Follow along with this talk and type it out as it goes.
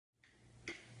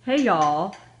Hey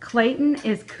y'all, Clayton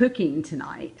is cooking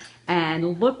tonight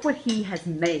and look what he has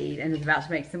made and is about to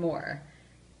make some more.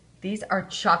 These are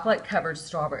chocolate covered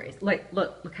strawberries.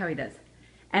 Look how he does.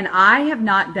 And I have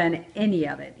not done any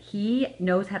of it. He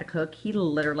knows how to cook. He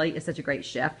literally is such a great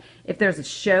chef. If there's a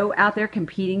show out there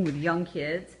competing with young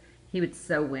kids, he would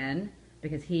so win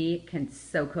because he can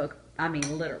so cook. I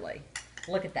mean, literally.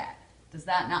 Look at that. Does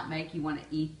that not make you want to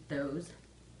eat those?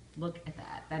 Look at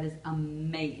that. That is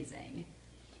amazing.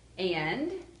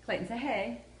 And Clayton, say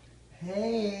hey.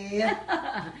 Hey.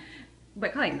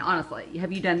 But Clayton, honestly,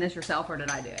 have you done this yourself or did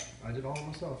I do it? I did all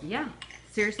myself. Yeah.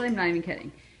 Seriously, I'm not even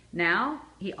kidding. Now,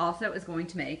 he also is going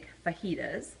to make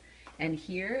fajitas. And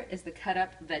here is the cut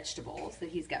up vegetables that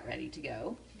he's got ready to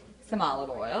go. Some olive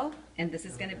oil. And this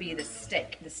is going to be the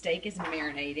steak. The steak is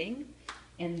marinating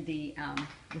in the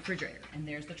refrigerator. And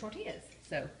there's the tortillas.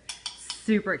 So,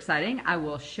 super exciting. I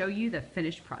will show you the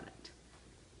finished product.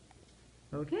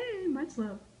 Okay, much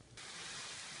love.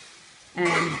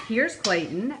 And here's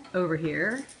Clayton over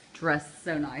here, dressed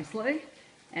so nicely.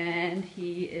 And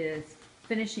he is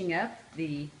finishing up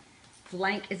the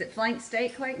flank, is it flank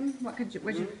steak, Clayton? What could you,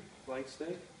 Flank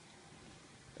steak?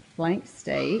 Flank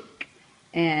steak.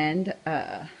 And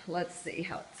let's see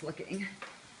how it's looking.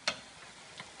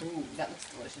 Ooh, that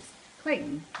looks delicious.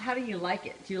 Clayton, how do you like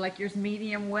it? Do you like yours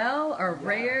medium well or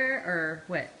rare or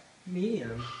what?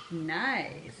 Medium.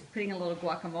 Nice. Putting a little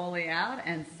guacamole out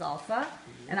and salsa.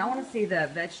 And I want to see the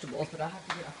vegetables, but I have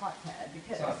to get a hot pad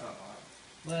because, Sauce not hot.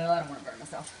 well, I don't want to burn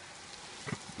myself.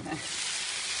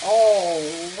 Oh,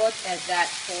 look at that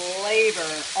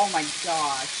flavor. Oh my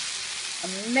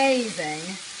gosh. Amazing.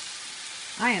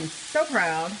 I am so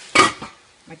proud.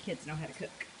 My kids know how to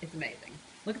cook. It's amazing.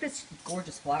 Look at this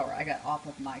gorgeous flower I got off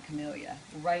of my camellia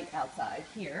right outside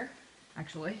here,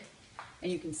 actually.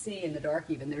 And you can see in the dark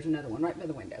even, there's another one right by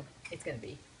the window. It's going to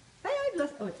be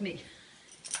fabulous. Oh, it's me.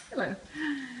 Hello.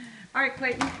 All right,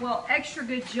 Clayton. Well, extra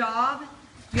good job.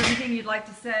 Do you have anything you'd like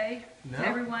to say to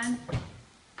everyone?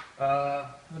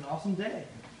 Have an awesome day.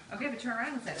 Okay, but turn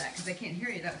around and say that because they can't hear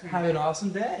you. Have an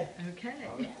awesome day.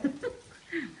 Okay.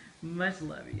 Much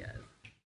love, you guys.